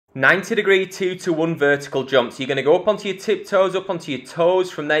90-degree 2 to 1 vertical jump. So you're going to go up onto your tiptoes, up onto your toes.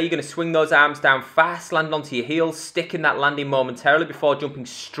 From there, you're going to swing those arms down fast, land onto your heels, stick in that landing momentarily before jumping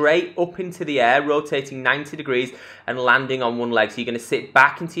straight up into the air, rotating 90 degrees and landing on one leg. So you're going to sit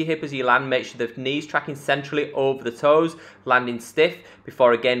back into your hip as you land, make sure the knees tracking centrally over the toes, landing stiff,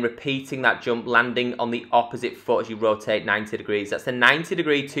 before again repeating that jump, landing on the opposite foot as you rotate 90 degrees. That's the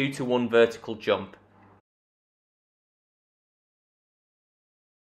 90-degree 2 to 1 vertical jump.